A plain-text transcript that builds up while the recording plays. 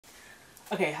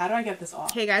Okay, how do I get this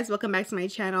off? Hey guys, welcome back to my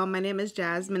channel. My name is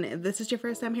Jasmine. If this is your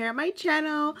first time here at my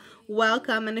channel,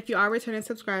 welcome. And if you are a returning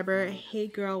subscriber, hey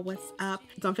girl, what's up?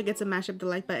 Don't forget to mash up the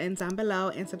like button down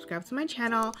below and subscribe to my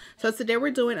channel. So today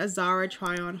we're doing a Zara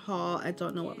try on haul. I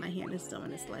don't know what my hand is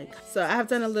doing. It's like, so I have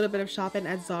done a little bit of shopping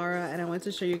at Zara and I want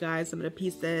to show you guys some of the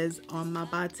pieces on my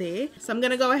body. So I'm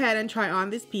gonna go ahead and try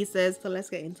on these pieces. So let's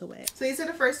get into it. So these are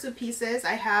the first two pieces.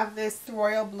 I have this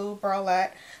royal blue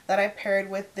bralette that I paired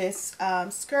with this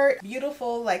skirt.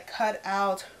 Beautiful, like cut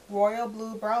out royal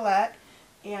blue bralette,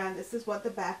 and this is what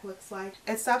the back looks like.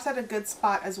 It stops at a good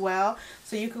spot as well,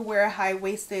 so you could wear a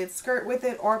high-waisted skirt with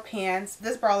it or pants.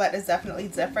 This bralette is definitely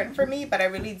different for me, but I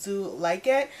really do like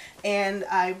it. And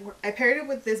I paired it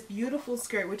with this beautiful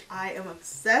skirt, which I am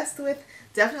obsessed with.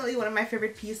 Definitely one of my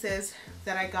favorite pieces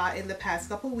that I got in the past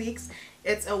couple weeks.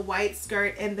 It's a white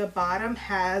skirt and the bottom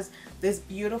has this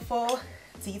beautiful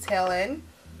detailing.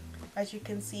 As you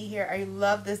can see here, I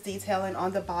love this detailing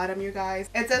on the bottom, you guys.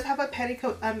 It does have a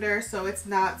petticoat under, so it's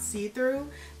not see-through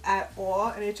at all,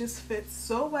 and it just fits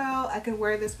so well. I can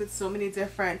wear this with so many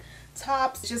different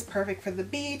tops. It's just perfect for the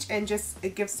beach, and just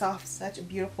it gives off such a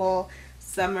beautiful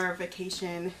summer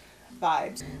vacation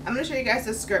vibes. I'm going to show you guys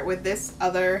the skirt with this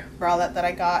other bralette that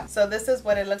I got. So this is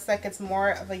what it looks like. It's more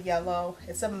of a yellow.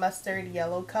 It's a mustard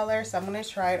yellow color. So I'm going to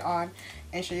try it on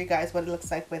and show you guys what it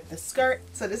looks like with the skirt.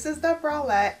 So this is the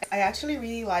bralette. I actually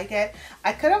really like it.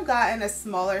 I could have gotten a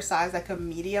smaller size, like a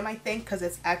medium, I think, because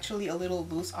it's actually a little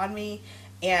loose on me.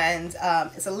 And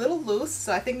it's a little loose,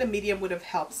 so I think the medium would have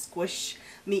helped squish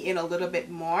me in a little bit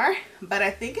more, but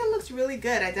I think it looks really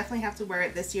good. I definitely have to wear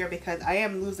it this year because I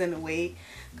am losing weight,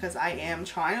 because I am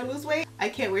trying to lose weight. I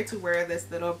can't wait to wear this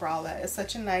little bralette. It's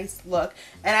such a nice look,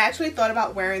 and I actually thought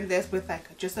about wearing this with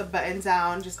like just a button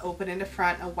down, just open in the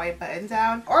front, a white button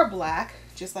down, or black,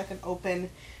 just like an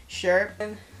open shirt.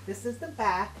 And this is the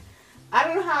back. I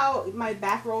don't know how my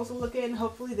back rolls are looking.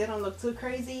 Hopefully they don't look too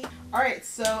crazy. Alright,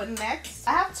 so next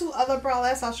I have two other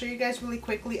bralettes. I'll show you guys really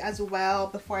quickly as well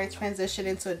before I transition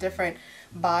into a different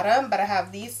bottom. But I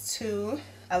have these two.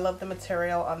 I love the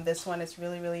material on this one. It's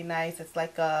really, really nice. It's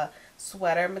like a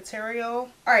sweater material.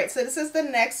 Alright, so this is the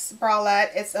next bralette.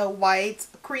 It's a white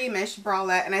creamish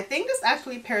bralette, and I think this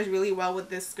actually pairs really well with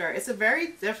this skirt. It's a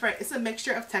very different, it's a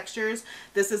mixture of textures.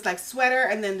 This is like sweater,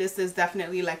 and then this is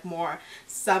definitely like more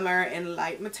summer and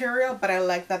light material, but I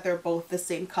like that they're both the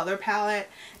same color palette,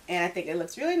 and I think it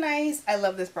looks really nice. I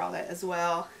love this bralette as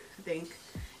well. I think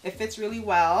it fits really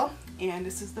well. And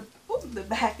this is the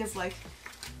back is like,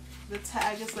 the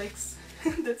tag is like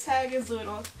the tag is doing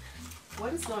all,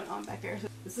 what is going on back here? So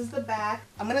this is the back.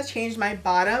 I'm gonna change my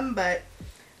bottom, but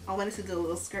I wanted to do a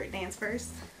little skirt dance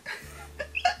first.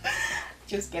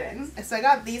 Just kidding. So I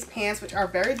got these pants, which are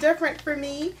very different for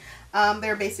me.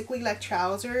 They're basically like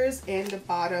trousers, and the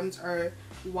bottoms are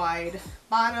wide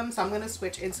bottoms. So I'm gonna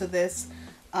switch into this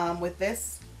with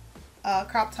this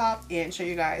crop top and show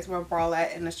you guys more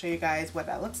bralette, and I'll show you guys what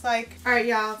that looks like. All right,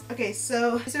 y'all. Okay,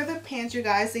 so these are the pants, you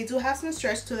guys. They do have some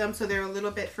stretch to them, so they're a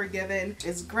little bit forgiving.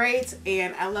 It's great,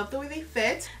 and I love the way they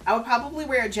fit. I would probably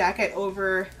wear a jacket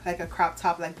over like a crop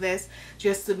top like this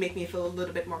just to make me feel a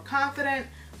little bit more confident.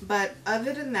 But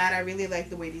other than that, I really like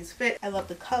the way these fit. I love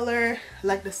the color, I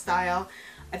like the style.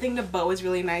 I think the bow is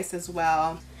really nice as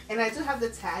well. And I do have the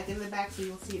tag in the back, so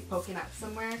you'll see it poking out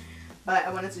somewhere. But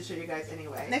I wanted to show you guys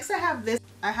anyway. Next I have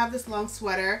this long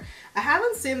sweater. I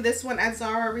haven't seen this one at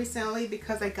Zara recently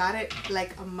because I got it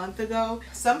like a month ago.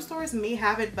 Some stores may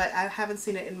have it, but I haven't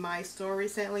seen it in my store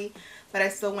recently. But I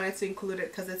still wanted to include it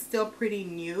because it's still pretty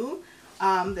new.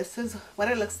 This is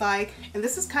what it looks like. And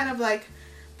this is kind of like,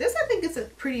 this I think is a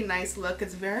pretty nice look.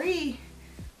 It's very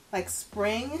like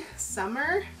spring,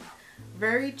 summer,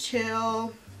 very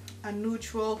chill, a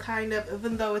neutral kind of,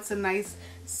 even though it's a nice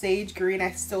sage green,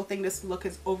 I still think this look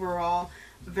is overall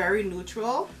very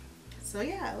neutral. So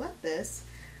yeah, I love this.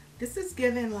 This is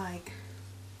given like,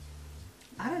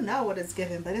 I don't know what it's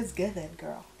given, but it's given,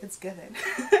 girl. It's given.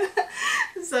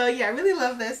 So yeah, I really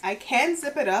love this. I can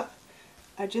zip it up.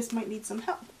 I just might need some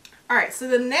help. Alright, so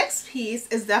the next piece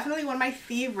is definitely one of my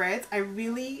favorites. I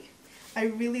really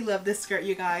love this skirt,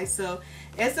 you guys. So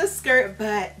it's a skirt,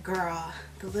 but girl,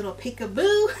 the little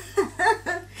peekaboo.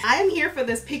 I'm here for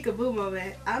this peekaboo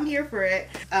moment. I'm here for it.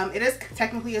 It is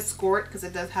technically a skirt because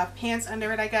it does have pants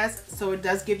under it, I guess. So it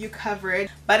does give you coverage,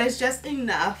 but it's just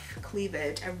enough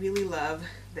cleavage. I really love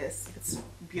this. It's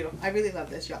beautiful. I really love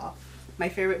this, y'all.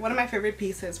 One of my favorite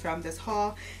pieces from this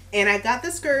haul. And I got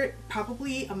this skirt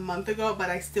probably a month ago,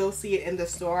 but I still see it in the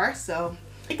store, so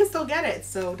you can still get it.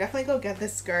 So definitely go get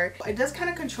this skirt. It does kind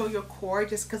of control your core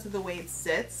just because of the way it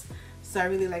sits, so I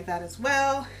really like that as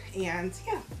well. And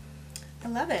yeah, I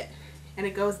love it. and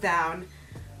it goes down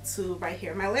to right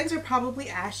here. My legs are probably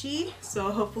ashy,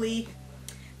 so hopefully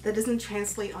that doesn't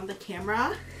translate on the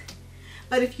camera.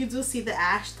 But if you do see the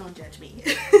ash, don't judge me.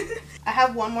 I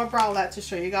have one more bralette to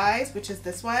show you guys, which is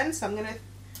this one. So I'm gonna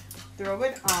throw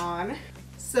it on.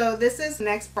 So this is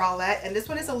next bralette, and this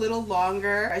one is a little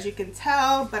longer, as you can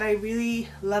tell, but I really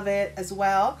love it as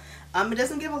well. It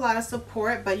doesn't give a lot of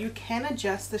support, but you can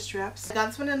adjust the straps. I got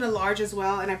this one in a large as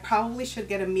well, and I probably should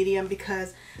get a medium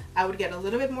because I would get a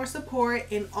little bit more support,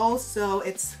 and also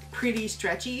it's pretty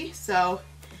stretchy. So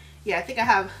yeah, I think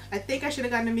I should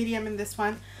have gotten a medium in this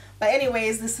one. But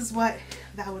anyways, this is what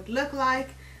that would look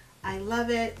like. I love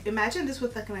it. Imagine this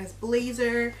with like a nice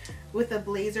blazer. With a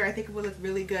blazer, I think it would look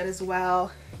really good as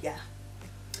well. Yeah,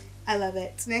 I love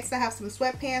it. Next, I have some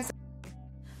sweatpants.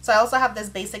 So I also have this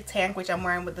basic tank, which I'm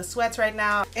wearing with the sweats right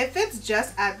now. It fits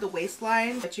just at the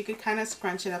waistline, but you could kind of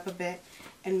scrunch it up a bit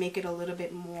and make it a little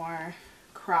bit more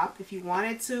cropped if you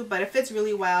wanted to, but it fits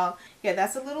really well. Yeah,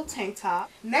 that's a little tank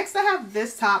top. Next, I have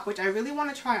this top, which I really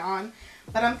want to try on,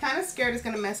 but I'm kind of scared it's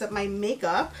going to mess up my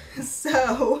makeup.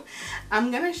 So I'm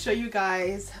going to show you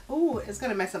guys. Oh, it's going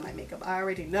to mess up my makeup. I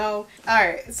already know.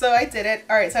 Alright, so I did it.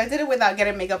 Alright, so I did it without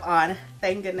getting makeup on.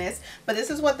 Thank goodness. But this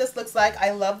is what this looks like.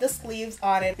 I love the sleeves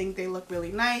on it. I think they look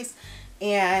really nice.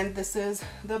 And this is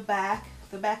the back.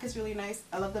 The back is really nice.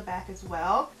 I love the back as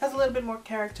well. It has a little bit more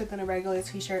character than a regular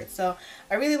t-shirt. So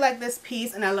I really like this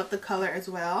piece, and I love the color as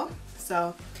well.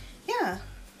 So yeah.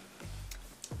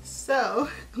 So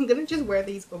I'm gonna just wear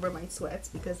these over my sweats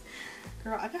because,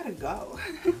 girl, I gotta go.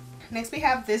 Next, we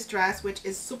have this dress, which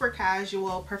is super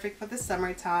casual, perfect for the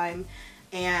summertime,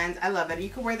 and I love it. You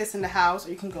can wear this in the house,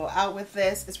 or you can go out with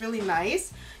this. It's really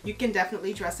nice. You can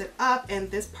definitely dress it up,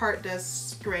 and this part does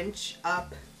scrunch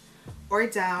up or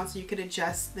down, so you could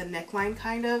adjust the neckline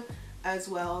kind of as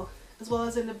well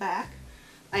as in the back.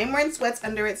 I am wearing sweats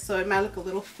under it, so it might look a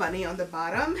little funny on the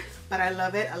bottom, but I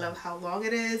love it. I love how long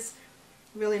it is.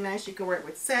 Really nice. You can wear it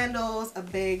with sandals, a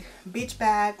big beach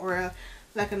bag, or a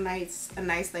nice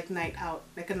like night out,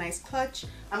 like a nice clutch.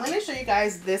 I'm going to show you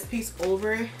guys this piece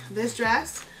over this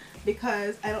dress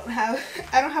because I don't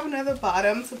have another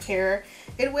bottom to pair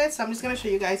it with, so I'm just going to show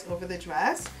you guys over the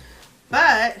dress.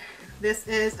 But this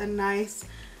is a nice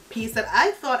piece that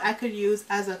I thought I could use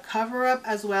as a cover-up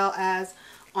as well as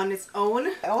on its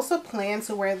own. I also plan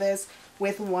to wear this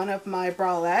with one of my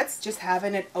bralettes, just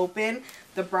having it open,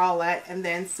 the bralette, and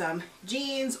then some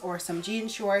jeans or some jean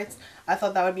shorts. I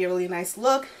thought that would be a really nice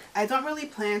look. I don't really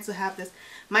plan to have this.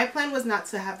 My plan was not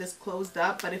to have this closed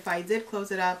up, but if I did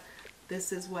close it up,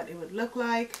 this is what it would look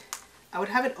like. I would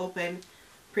have it open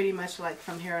pretty much like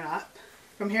from here on up.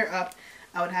 From here up,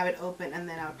 I would have it open, and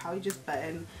then I would probably just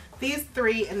button these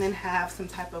three and then have some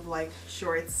type of like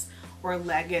shorts or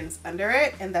leggings under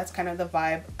it, and that's kind of the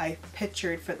vibe I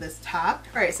pictured for this top.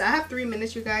 All right, so I have 3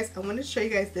 minutes, you guys. I want to show you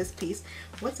guys this piece.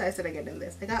 What size did I get in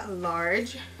this? I got a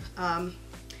large. I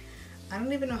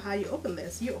don't even know how you open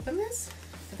this. You open this?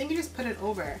 I think you just put it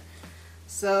over.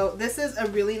 So this is a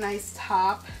really nice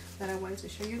top that I wanted to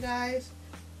show you guys.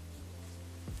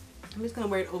 I'm just gonna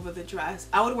wear it over the dress.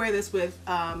 I would wear this with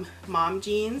mom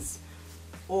jeans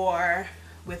or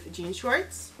with jean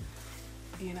shorts,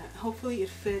 and hopefully it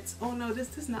fits. Oh no, this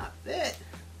does not fit.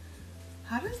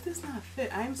 How does this not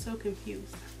fit? I am so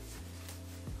confused.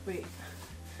 Wait,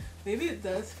 maybe it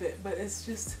does fit, but it's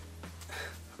just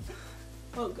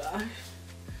oh gosh,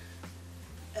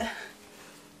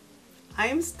 I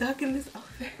am stuck in this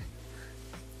outfit.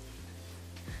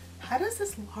 How does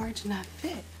this large not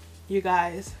fit, you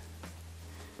guys?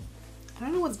 I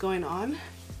don't know what's going on.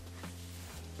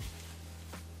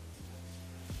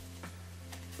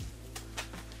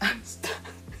 I'm stuck.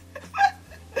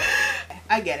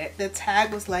 I get it. The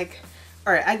tag was like,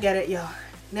 all right, I get it, y'all.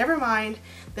 Never mind.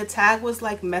 The tag was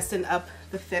like messing up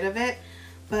the fit of it.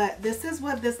 But this is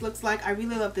what this looks like. I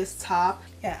really love this top.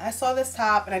 Yeah, I saw this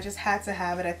top and I just had to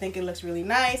have it. I think it looks really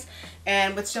nice.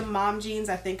 And with some mom jeans,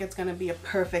 I think it's going to be a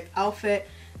perfect outfit.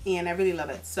 And I really love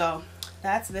it. So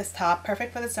that's this top.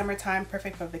 Perfect for the summertime.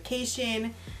 Perfect for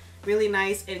vacation. Really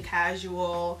nice and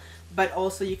casual. But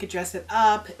also you could dress it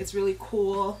up. It's really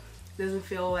cool. Doesn't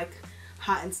feel like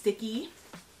hot and sticky.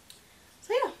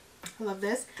 So yeah, I love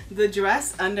this. The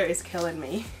dress under is killing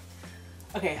me.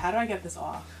 Okay, how do I get this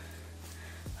off?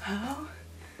 How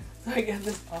do I get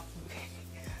this off of me?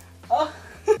 Oh,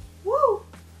 woo!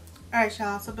 Alright,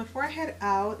 y'all, so before I head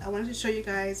out, I wanted to show you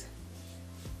guys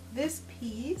this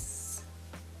piece.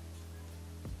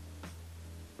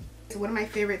 It's one of my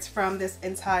favorites from this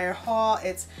entire haul.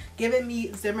 It's giving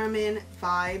me Zimmerman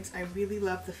vibes. I really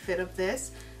love the fit of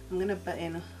this. I'm gonna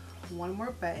button one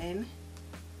more button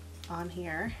on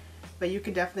here. but you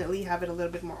could definitely have it a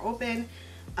little bit more open.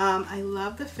 I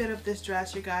love the fit of this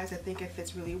dress, you guys. I think it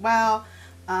fits really well.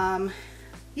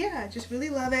 Yeah, just really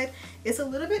love it. It's a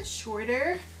little bit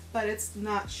shorter, but it's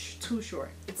not too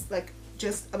short. It's like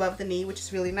just above the knee, which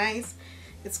is really nice.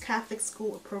 It's Catholic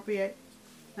school appropriate.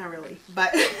 Not really,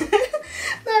 but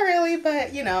not really,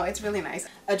 but you know, it's really nice.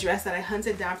 A dress that I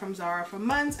hunted down from Zara for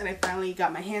months, and I finally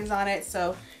got my hands on it,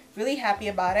 so really happy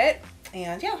about it.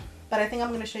 And yeah, but I think I'm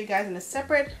going to show you guys in a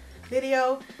separate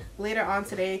video later on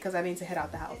today because I need to head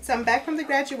out the house. So I'm back from the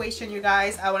graduation, you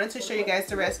guys. I wanted to show you guys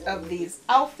the rest of these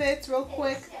outfits real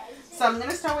quick. So I'm going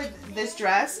to start with this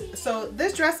dress. So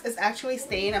this dress is actually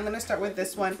stained. I'm going to start with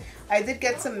this one. I did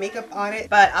get some makeup on it,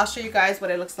 but I'll show you guys what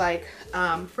it looks like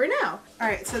for now.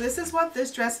 Alright, so this is what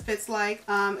this dress fits like.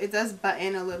 It does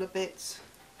button a little bit.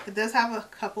 It does have a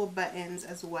couple buttons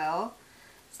as well.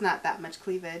 It's not that much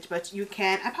cleavage, but you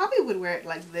can. I probably would wear it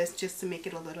like this just to make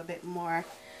it a little bit more,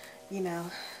 you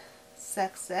know,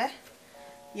 sexy.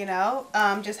 You know,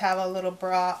 just have a little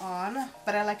bra on,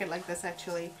 but I like it like this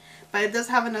actually. But it does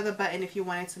have another button if you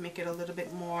wanted to make it a little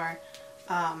bit more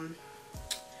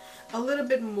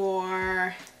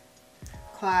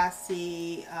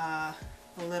classy,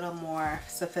 a little more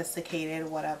sophisticated,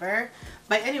 whatever.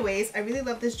 But anyways, I really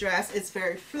love this dress. It's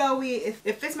very flowy.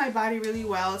 It fits my body really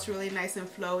well. It's really nice and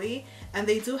flowy. And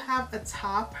they do have a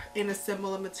top in a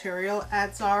similar material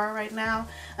at Zara right now.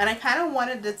 And I kind of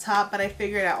wanted the top, but I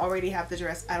figured I already have the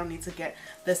dress. I don't need to get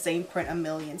the same print a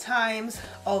million times.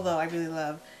 Although I really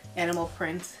love animal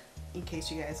print. In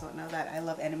case you guys don't know that, I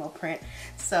love animal print.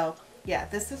 So yeah,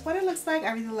 this is what it looks like.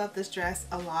 I really love this dress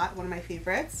a lot. One of my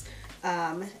favorites.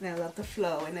 And I love the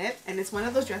flow in it, and it's one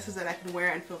of those dresses that I can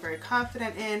wear and feel very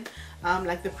confident in,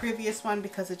 like the previous one,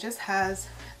 because it just has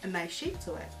a nice shape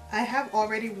to it. I have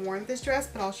already worn this dress,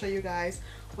 but I'll show you guys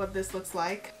what this looks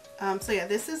like. So yeah,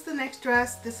 this is the next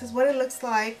dress. This is what it looks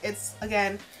like. It's,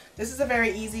 again, this is a very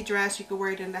easy dress. You can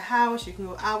wear it in the house, you can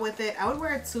go out with it. I would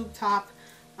wear a tube top,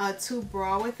 tube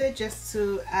bra with it just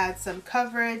to add some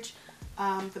coverage.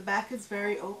 The back is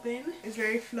very open, it's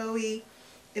very flowy.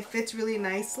 It fits really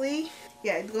nicely.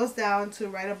 Yeah, it goes down to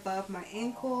right above my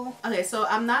ankle. Okay, so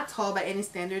I'm not tall by any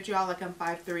standard, y'all. Like, I'm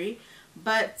 5'3",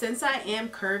 but since I am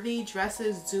curvy,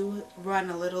 dresses do run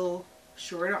a little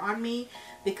shorter on me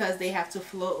because they have to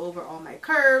flow over all my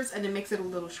curves, and it makes it a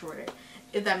little shorter,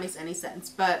 if that makes any sense.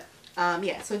 But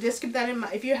yeah, so just keep that in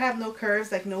mind. If you have no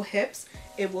curves, like no hips,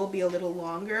 it will be a little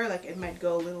longer. Like, it might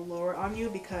go a little lower on you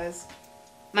because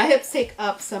my hips take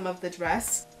up some of the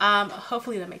dress.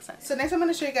 Hopefully that makes sense. So next I'm going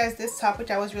to show you guys this top,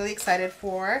 which I was really excited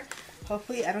for.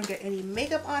 Hopefully I don't get any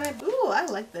makeup on it. Ooh, I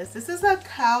like this. This is a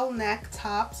cowl neck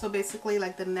top. So basically,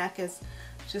 like, the neck is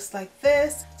just like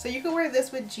this. So you can wear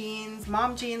this with jeans,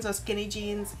 mom jeans or skinny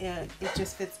jeans, and it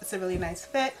just fits. It's a really nice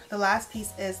fit. The last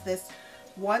piece is this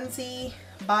onesie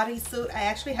bodysuit. I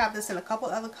actually have this in a couple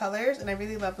other colors, and I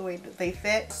really love the way that they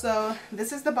fit. So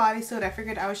this is the bodysuit. I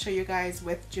figured I would show you guys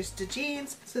with just the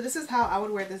jeans. So this is how I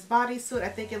would wear this bodysuit. I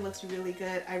think it looks really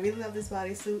good. I really love this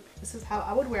bodysuit. This is how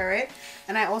I would wear it.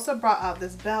 And I also brought out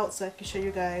this belt so I can show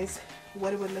you guys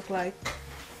what it would look like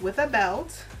with a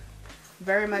belt.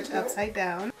 Very much upside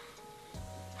down.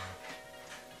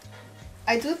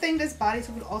 I do think this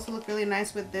bodysuit would also look really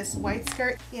nice with this white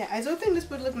skirt. Yeah, I do think this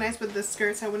would look nice with this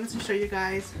skirt, so I wanted to show you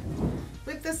guys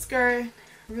with the skirt.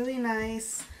 Really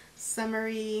nice,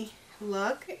 summery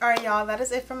look. Alright, y'all, that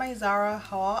is it for my Zara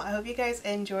haul. I hope you guys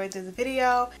enjoyed this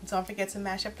video. Don't forget to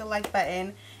mash up the like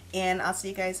button, and I'll see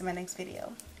you guys in my next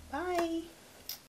video. Bye!